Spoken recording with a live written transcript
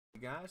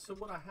guys, so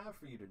what I have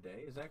for you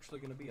today is actually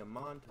going to be a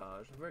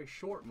montage, a very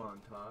short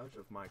montage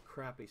of my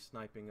crappy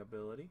sniping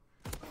ability.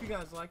 If you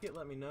guys like it,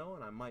 let me know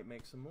and I might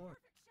make some more.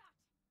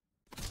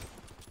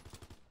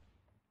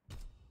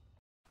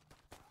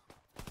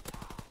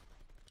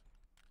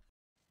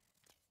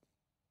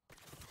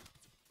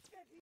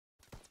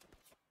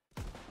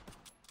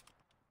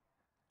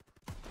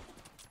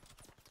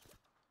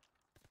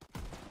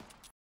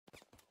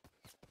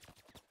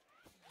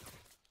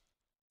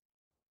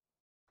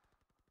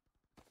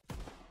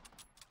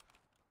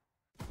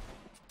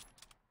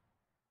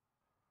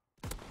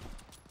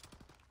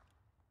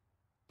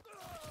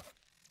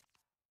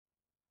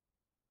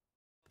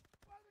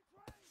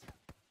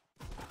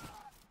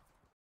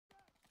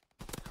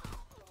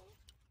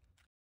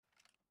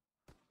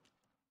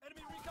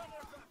 Enemy recon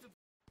aircraft.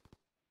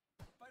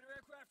 Fighter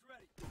aircraft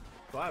ready.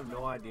 So I have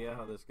no idea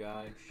how this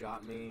guy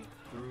shot me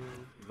through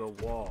the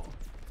wall.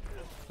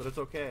 But it's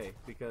okay,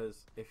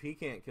 because if he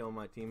can't kill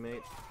my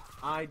teammates,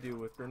 I do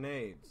with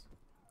grenades.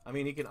 I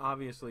mean, he can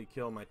obviously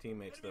kill my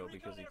teammates though,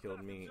 because he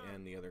killed me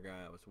and the other guy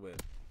I was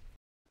with.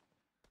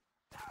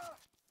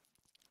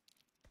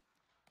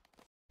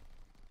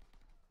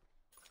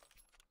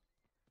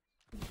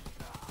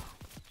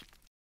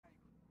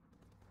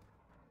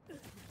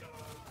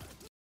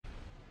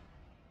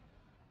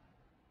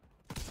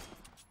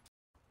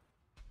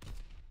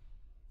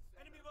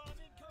 Enemy bomb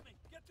incoming.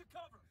 Get to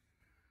cover.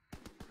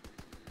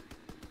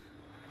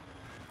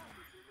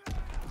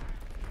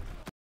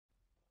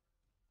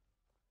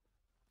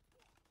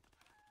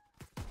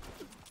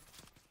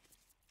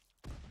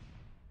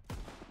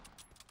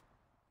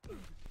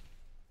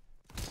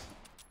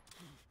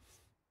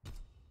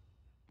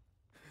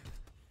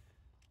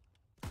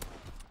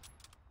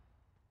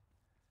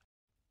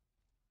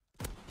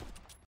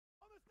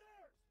 On the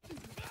stairs.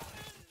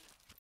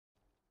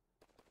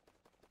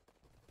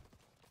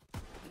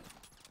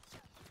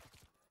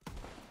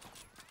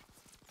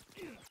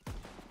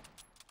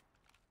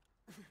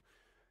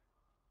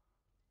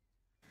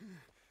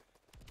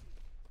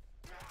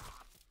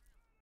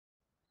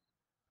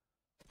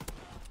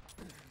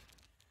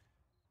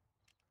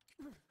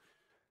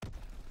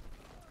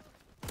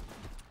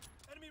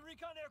 Enemy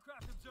recon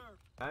aircraft observed.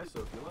 Guys,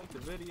 so if you liked the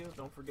video,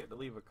 don't forget to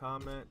leave a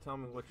comment. Tell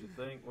me what you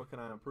think. What can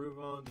I improve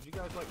on? Did you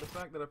guys like the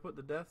fact that I put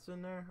the deaths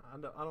in there?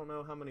 I don't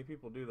know how many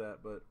people do that,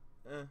 but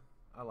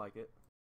I like it.